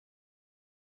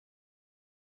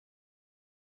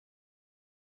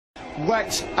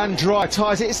wet and dry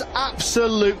tyres. It's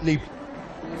absolutely...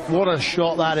 What a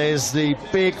shot that is. The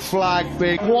big flag,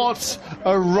 what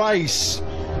a race.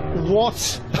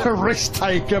 What a risk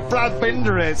taker Brad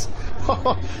Binder is.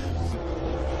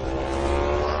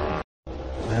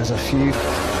 There's a few. In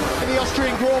the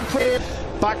Austrian Grand Prix,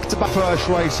 back-to-back first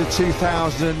race of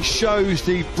 2000, shows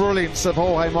the brilliance of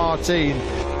Jorge Martin.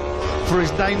 For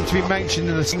his name to be mentioned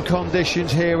in the same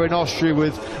conditions here in Austria,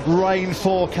 with rain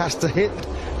forecast to hit.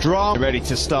 Drama. Ready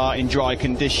to start in dry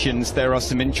conditions. There are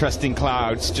some interesting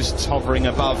clouds just hovering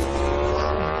above.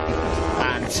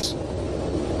 And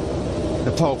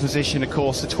the pole position, of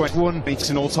course, the 21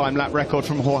 beats an all-time lap record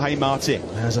from Jorge Martin.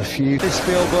 There's a few. This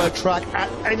Spielberg track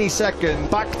at any second.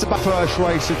 Back-to-back first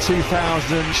race of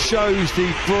 2000 shows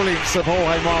the brilliance of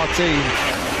Jorge Martin.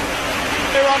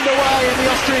 They're underway in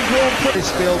the Austrian Grand Prix. This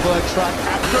Spielberg track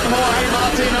at from Jorge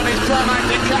Martin on his Pramac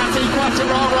Ducati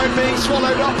Quattararo being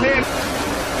swallowed up here.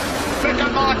 Look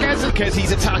at Marquez. Because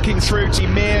he's attacking through.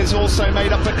 Mears also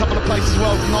made up a couple of places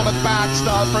well. Not a bad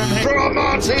start from him. From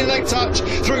Martin, they touch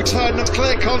through turn and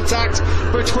clear contact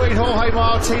between Jorge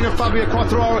Martin and Fabio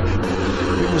Quattararo.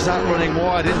 It was that running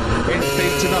wide in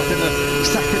beaten up in the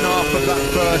second half of that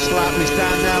first lap. He's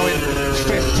down now in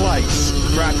 5th place.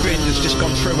 Brad Binder's just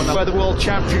gone through where the world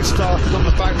champion started on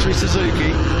the factory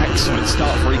Suzuki. Excellent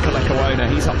start for Ikalekaona.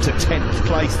 He's up to 10th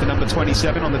place, the number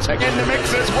 27 on the tech. In the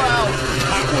mix as well.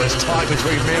 That was tight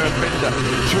between Mir and Binder.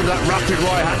 Through that rapid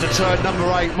right hand to turn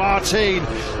number 8. Martin,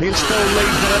 he'll still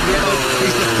lead, but at the end,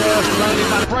 he's the first and only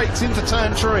man. Breaks into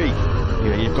turn 3.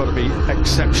 Yeah, you've got to be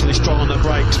exceptionally strong on the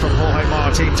brakes from Jorge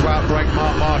Martin to outbrake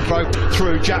Marc Marquez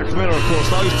through Jack Miller. Of course,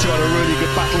 those two had a really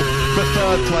good battle for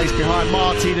 3rd place behind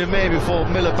Martin and Mir before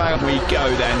Miller bailed. We go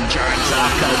then. Jack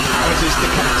Zarco powers his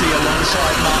Ducati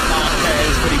alongside Marc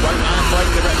Marquez, but he won't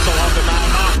outbrake the Repsol under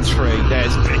Martin.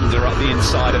 There's Binder up the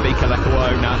inside of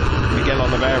Ikalekaona. Miguel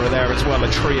Oliveira there as well, a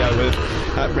trio with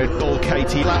Red Bull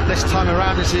KT. This time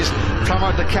around, this is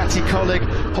Pramac Ducati colleague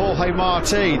Jorge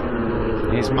Martin.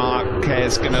 Is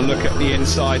Marquez going to look at the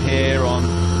inside here on...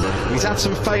 He's had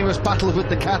some famous battles with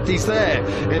the Ducatis there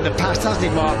in the past, hasn't he,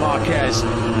 Marc Marquez?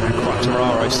 And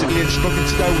Quattararo still struggling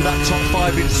to go with that top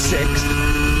 5 in 6th.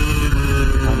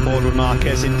 On board with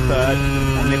Marquez in 3rd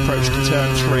on the approach to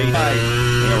turn 3.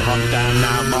 He'll hunt down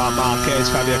now Marc Marquez,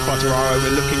 Fabio Quattararo.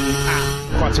 We're looking at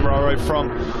Quattararo from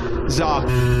Zarco.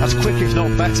 That's quick, if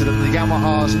not better, than the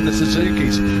Yamahas and the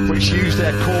Suzukis, which use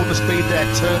their corner speed, their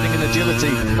turning and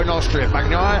agility. In Austria,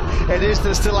 Bagnaia, it is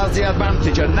that still has the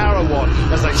advantage, a narrow one,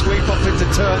 as they sweep up into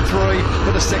turn 3,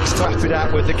 but a 6th tap it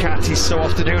out with the Ducatis so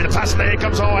often do in the past. Here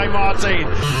comes Jorge Martin.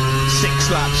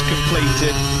 6 laps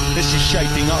completed. This is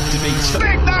shaping up to be...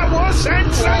 That was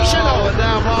sensational! And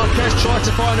now Marquez tries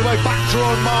to find a way back through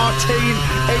on Martin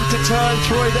into turn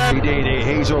 3 there.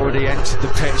 He's already entered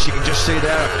the pits. You can just see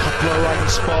there a couple of rain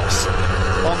spots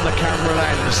on the camera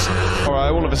lens.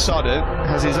 All of a sudden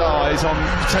has his eyes on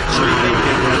potentially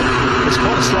leading. It's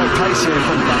quite a slow pace here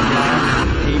from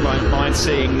Bagnaia. He won't mind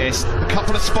seeing this. A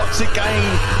couple of spots again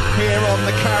here on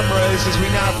the cameras as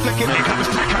we now flick it. Here comes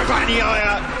Paco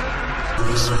Bagnaia.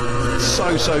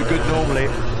 So good normally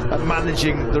at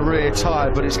managing the rear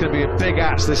tyre, but it's going to be a big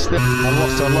ass this thing. I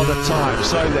lost a lot of time.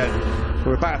 So then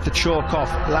we're about to chalk off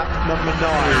lap number 9.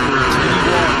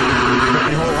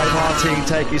 21. Jorge Martin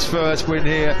take his first win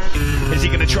here. Is he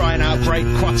going to try and outbrake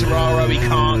Quattararo? He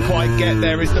can't quite get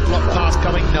there. Is the block pass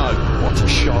coming? No. What a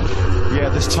shot. Yeah,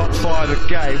 this top 5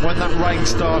 again. When that rain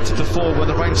started to fall, when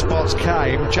the rain spots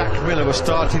came, Jack Miller was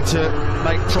starting to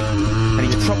make... And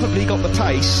he's probably got the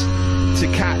pace to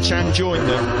catch and join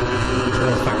them.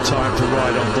 Perfect time to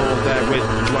ride on board there with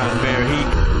Joan Mir. He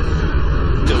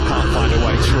still can't find a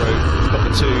way through. He's got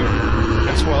the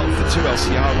two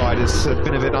LCR riders have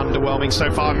been a bit underwhelming so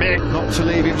far. Mir not to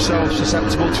leave himself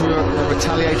susceptible to a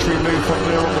retaliatory move from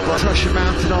Mir on the block. Pressure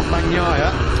mounted on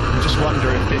Bagnaia. I just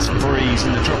wonder if this breeze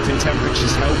and the drop in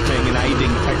temperatures helping and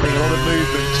aiding. Taking a lot of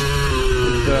movement.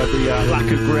 The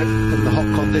lack of grip and the hot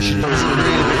conditions hasn't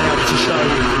really been able to show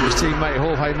his teammate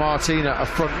Jorge Martin at a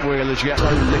front wheel as yet. So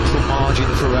little margin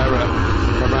for error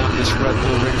around this Red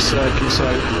Bull Ring circuit. So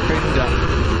Binder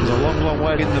is a long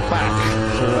way in the back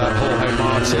for Jorge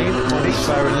Martin. And he's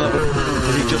fair in love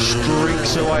as he just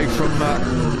streaks away from Mark.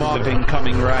 The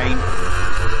incoming rain.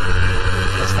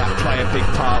 Does that play a big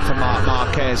part for Marc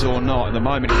Marquez or not? At the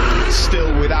moment,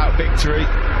 still without victory.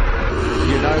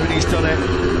 You know, and he's done it.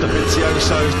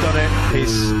 Dovizioso's done it.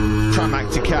 His Pramac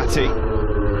Ducati.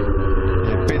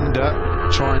 Yeah, Binder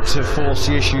trying to force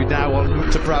the issue now on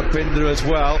to Brad Binder as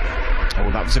well. Oh,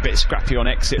 that was a bit scrappy on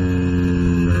exit.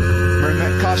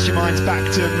 Cast your minds back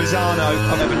to Mazzano.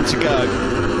 11 to go.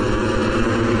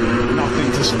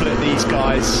 Nothing to to split these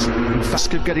guys.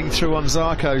 Risk of getting through on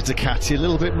Zarco's Ducati, a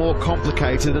little bit more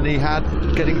complicated than he had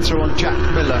getting through on Jack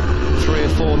Miller 3 or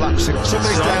 4 laps ago.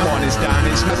 Someone is down.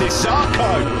 It's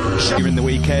Zarco. Here in the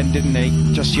weekend, didn't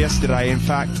he? Just yesterday, in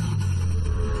fact.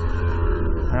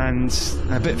 And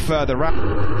a bit further up.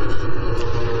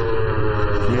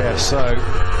 Yeah, so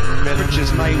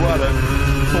Temperatures may well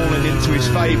have fallen into his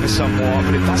favour somewhat,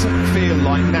 but it doesn't feel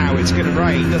like now it's going to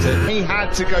rain, does it? He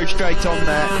had to go straight on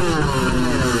there.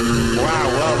 Wow,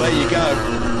 well, there you go.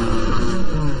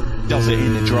 Does it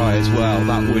in the dry as well.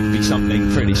 That would be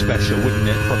something pretty special, wouldn't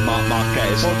it, from Marc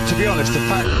Marquez? Well, to be honest, the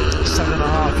fact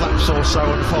 7.5 laps or so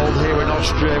unfold here in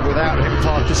Austria without him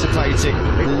participating,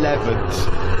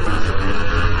 11th.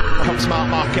 Comes Marc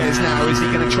Marquez now. Is he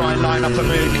going to try and line up a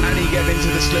move? Can he get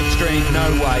into the slipstream? No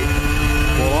way.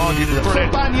 Well, arguably,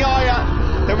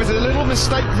 Bagnaia, there was a little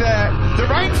mistake there. The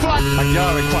rain flag.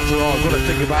 Bagnaia and Quattro, I've got to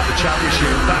think about the championship.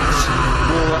 That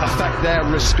will affect their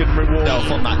risk and reward.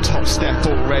 On that top step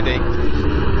already.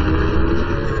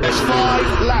 There's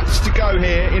 5 laps to go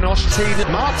here in Austria.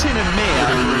 Martin and Mir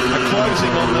are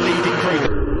closing on the leading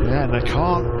crew. Yeah, and they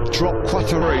can't drop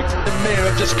Quattro. The Mir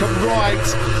have just come right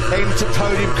into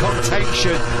podium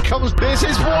contention. This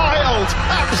is wild!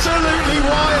 Absolutely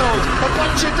wild! A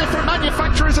bunch of different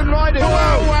manufacturers and riders.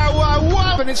 Wow, wow, wow,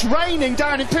 wow! And it's raining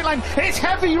down in pit lane. It's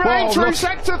heavy rain through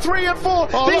sector 3 and 4.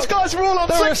 These guys are all on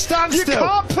they're a standstill. You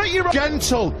can't put your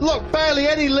gentle. Look, barely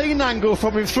any lean angle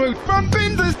from him through. From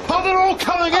Binder's. Oh, they're all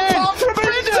coming in. Apart from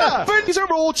Binder. These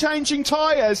are all changing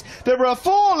tyres. There are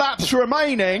 4 laps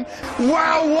remaining.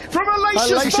 Wow! From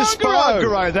Alicia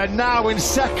Spargaro. They're now in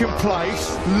 2nd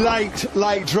place.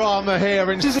 Late drama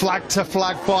here in flag to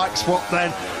flag bike swap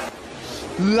then.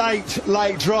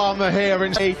 Late drama here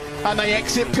in and they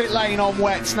exit pit lane on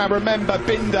wets. Now remember,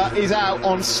 Binder is out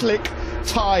on slick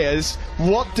tyres.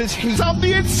 What does he have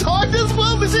the inside as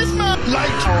well? This is man.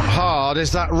 How hard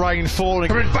is that rain falling?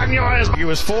 He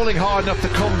was falling hard enough to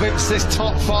convince this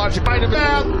top 5 to bring him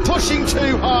down, pushing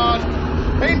too hard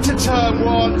into turn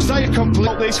 1. They complete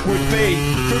what this would be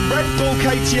from Red Bull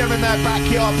KTM in their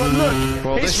backyard. But look,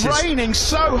 well, it's raining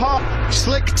so hard.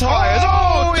 Slick tyres.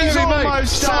 Oh, he's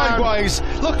almost sideways.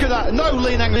 Look at that. No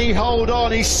lean angle. He hold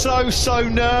on. He's so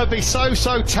nervy, so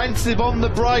tentative on the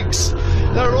brakes.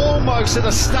 They're almost at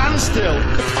a standstill.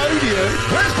 The podium.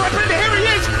 Where's Brad Binder? Here he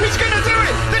is. He's going to do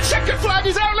it. The checkered flag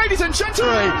is out, ladies and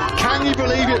gentlemen. Can you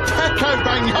believe it? Pecco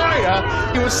Bagnaia,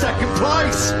 he was 2nd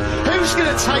place. Who's going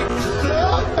to take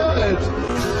third?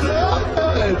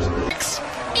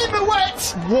 In the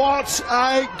wet. What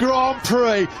a Grand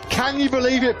Prix. Can you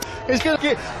believe it? He's going to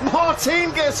get...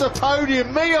 Martin gets a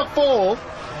podium, me a 4th.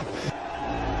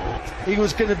 He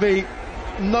was going to be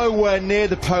nowhere near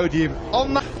the podium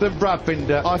on that than Brad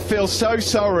Binder. I feel so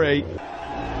sorry.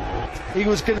 He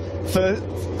was going to...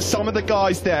 For some of the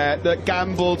guys there that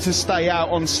gambled to stay out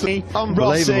on sleep.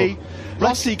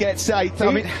 Rossi gets 8th.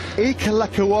 I mean, Iker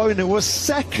Lecuona was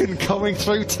 2nd coming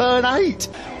through turn 8.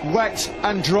 Wet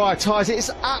and dry tyres. It's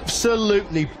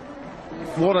absolutely...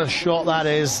 What a shot that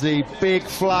is. The big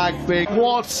flag,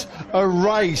 What a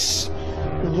race.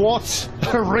 What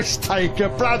a risk taker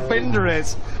Brad Binder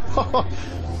is.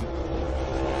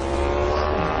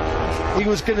 He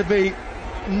was going to be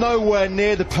nowhere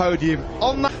near the podium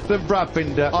on that than Brad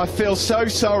Binder. I feel so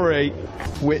sorry.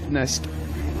 Witnessed.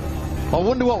 I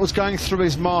wonder what was going through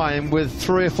his mind with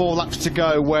 3 or 4 laps to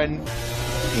go when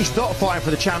he's not fighting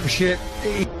for the championship.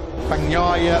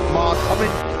 Bagnaia, Mark, I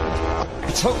mean,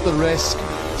 he took the risk.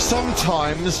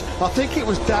 Sometimes, I think it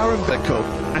was Darren Bickle.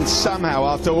 And somehow,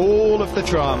 after all of the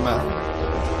drama,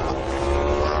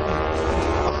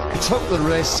 he took the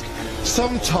risk.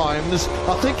 Sometimes,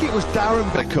 I think it was Darren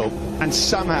Bickle. And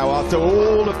somehow, after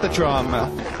all of the drama...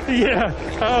 Yeah,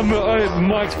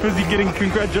 Mike's busy getting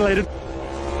congratulated.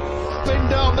 Been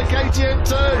down the KTM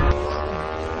too.